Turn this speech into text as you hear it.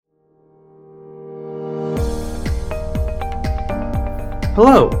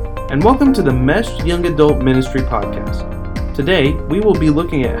Hello, and welcome to the Mesh Young Adult Ministry Podcast. Today, we will be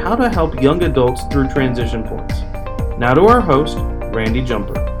looking at how to help young adults through transition points. Now to our host, Randy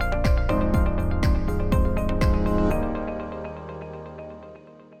Jumper.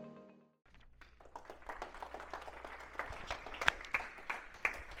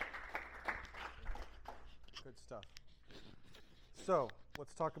 Good stuff. So,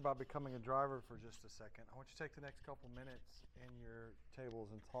 let's talk about becoming a driver for just a second. I want you to take the next couple minutes in your tables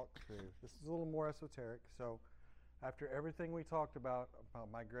and talk through. This is a little more esoteric. So, after everything we talked about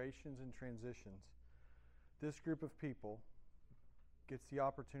migrations and transitions, this group of people gets the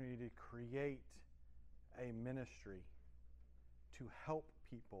opportunity to create a ministry to help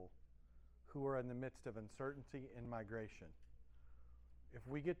people who are in the midst of uncertainty and migration. If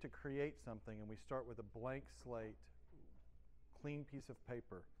we get to create something and we start with a blank slate, clean piece of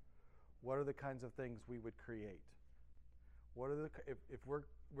paper, what are the kinds of things we would create? What are if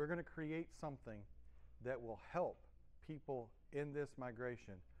we're going to create something that will help people in this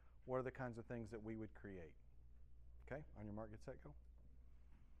migration, what are the kinds of things that we would create? Okay, on your mark, get set, go.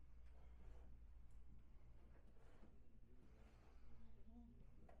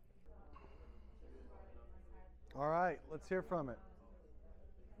 All right, let's hear from it.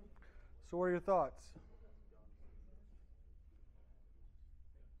 So what are your thoughts?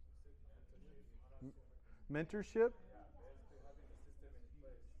 Mentorship?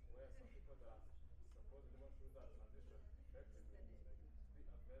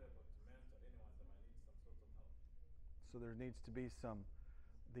 So there needs to be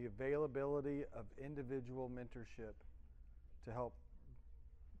the availability of individual mentorship to help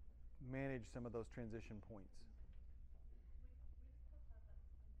manage some of those transition points.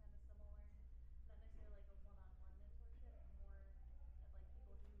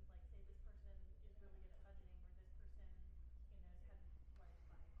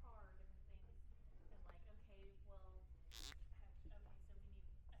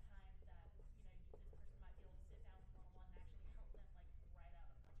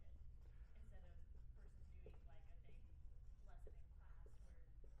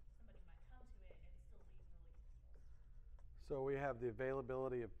 So we have the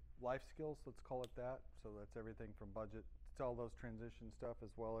availability of life skills, let's call it that. So that's everything from budget to all those transition stuff,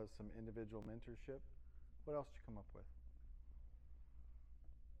 as well as some individual mentorship. What else did you come up with?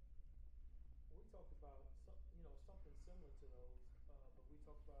 We talked about something similar to those, but we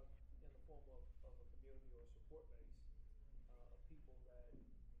talked about in the form of a community or a support base of people that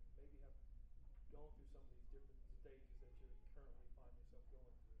maybe have gone through some of these different stages that you're currently find yourself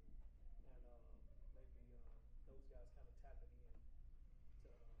going through, and maybe those guys kind of tapping in to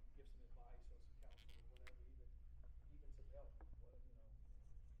give some advice or some counsel or whatever, even some help, whatever.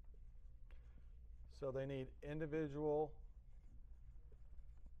 So they need individual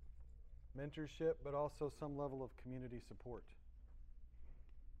mentorship, but also some level of community support.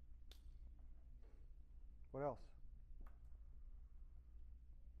 What else?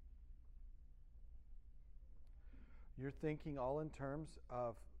 You're thinking all in terms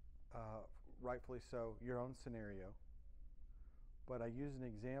of, rightfully so, your own scenario. But I use an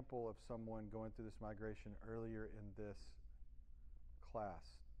example of someone going through this migration earlier in this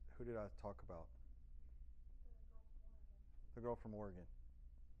class. Who did I talk about? The girl from Oregon.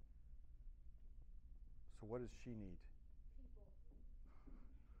 So what does she need? People.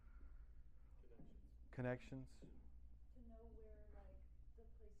 Connections. To know where the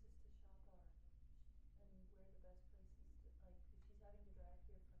places to shop are, and where the best places to if she's having to drive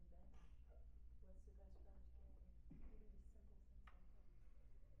here from Benton, what's the best route to get here? Even just simple things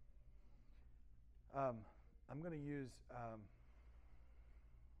like that. I'm going to use. Let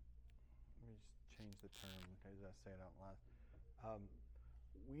me just change the term as I say it out loud.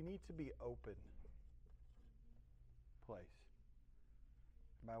 We need to be open place.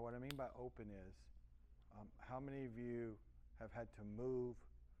 By what I mean by open is, how many of you have had to move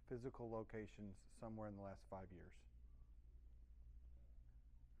physical locations somewhere in the last 5 years?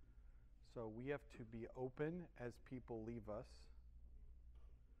 So we have to be open as people leave us.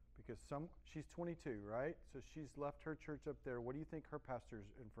 Because she's 22, right? So she's left her church up there. What do you think her pastors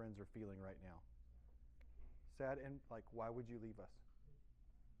and friends are feeling right now? Sad and why would you leave us?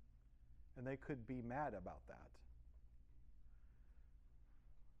 And they could be mad about that.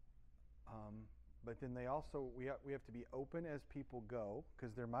 But then we have to be open as people go,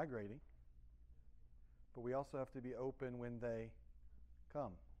 because they're migrating. But we also have to be open when they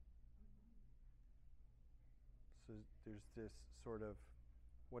come. So there's this sort of,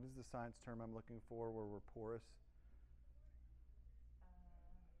 what is the science term I'm looking for where we're porous?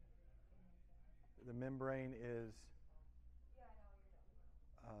 The membrane is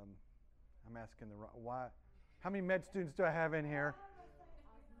I'm asking the wrong, why? How many med students do I have in here?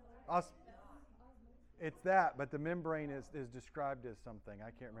 It's that, but the membrane is described as something.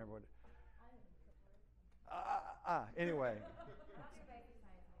 I can't remember what. Anyway.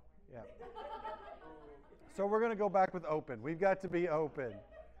 Yeah. So we're going to go back with open. We've got to be open.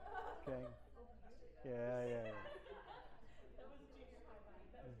 Okay. Yeah.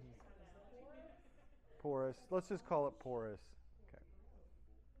 Porous. Let's just call it porous.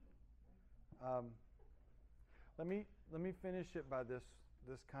 Okay. Let me finish it by this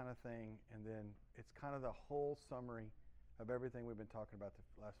kind of thing, and then it's kind of the whole summary of everything we've been talking about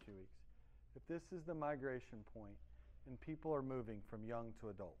the last few weeks. If this is the migration point, and people are moving from young to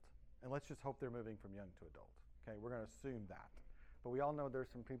adult, and let's just hope they're moving from young to adult. Okay, we're going to assume that. But we all know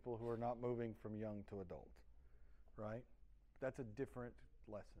there's some people who are not moving from young to adult, right? That's a different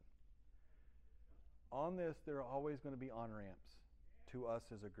lesson. On this, there are always going to be on-ramps to us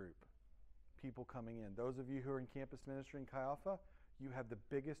as a group. People coming in. Those of you who are in campus ministry in Chi Alpha, you have the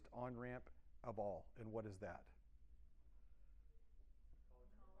biggest on-ramp of all. And what is that?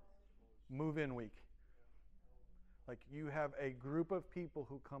 Move-in week. Like you have a group of people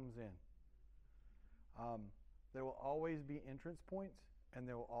who comes in. There will always be entrance points, and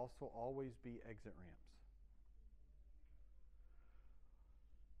there will also always be exit ramps.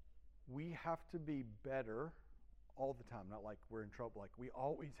 We have to be better all the time, not like we're in trouble. Like we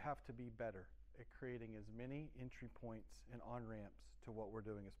always have to be better at creating as many entry points and on-ramps to what we're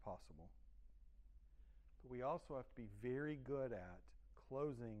doing as possible. But we also have to be very good at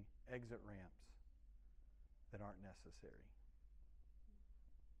closing exit ramps that aren't necessary.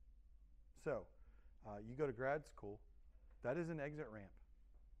 So, you go to grad school, that is an exit ramp.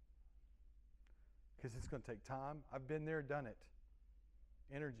 Because it's going to take time. I've been there, done it.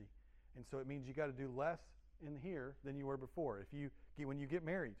 Energy. And so it means you got to do less in here than you were before. When you get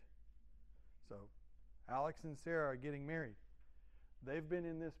married. So, Alex and Sarah are getting married. They've been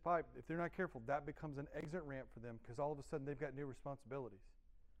in this pipe. If they're not careful, that becomes an exit ramp for them because all of a sudden they've got new responsibilities.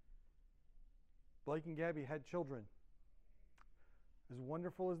 Blake and Gabby had children. As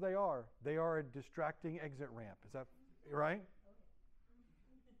wonderful as they are a distracting exit ramp. Is that right?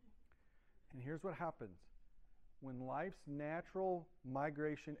 And here's what happens. When life's natural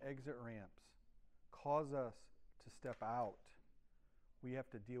migration exit ramps cause us to step out, we have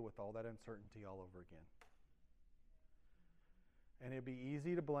to deal with all that uncertainty all over again. And it'd be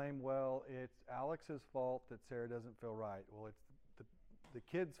easy to blame, well, it's Alex's fault that Sarah doesn't feel right. Well, it's the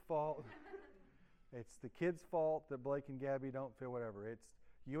kid's fault. It's the kid's fault that Blake and Gabby don't feel whatever. It's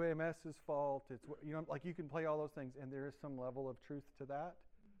UAMS's fault. It's, like you can play all those things, and there is some level of truth to that.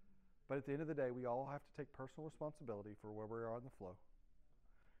 But at the end of the day, we all have to take personal responsibility for where we are on the flow.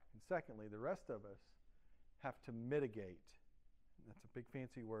 And secondly, the rest of us have to mitigate. That's a big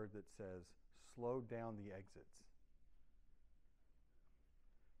fancy word that says slow down the exits.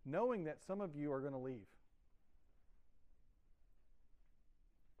 Knowing that some of you are going to leave.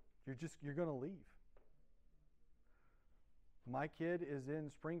 You're going to leave. My kid is in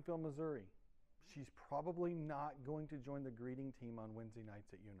Springfield, Missouri. She's probably not going to join the greeting team on Wednesday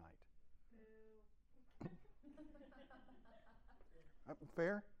nights at Unite.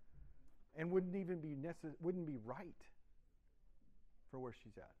 Fair? And wouldn't be right for where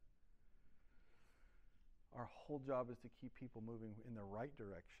she's at. Our whole job is to keep people moving in the right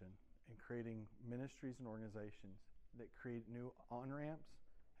direction and creating ministries and organizations that create new on-ramps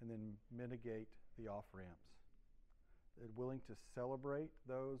and then mitigate the off-ramps. They're willing to celebrate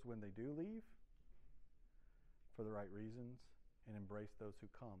those when they do leave for the right reasons and embrace those who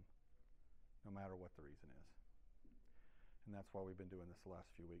come, no matter what the reason is. And that's why we've been doing this the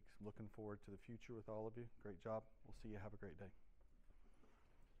last few weeks. Looking forward to the future with all of you. Great job. We'll see you. Have a great day.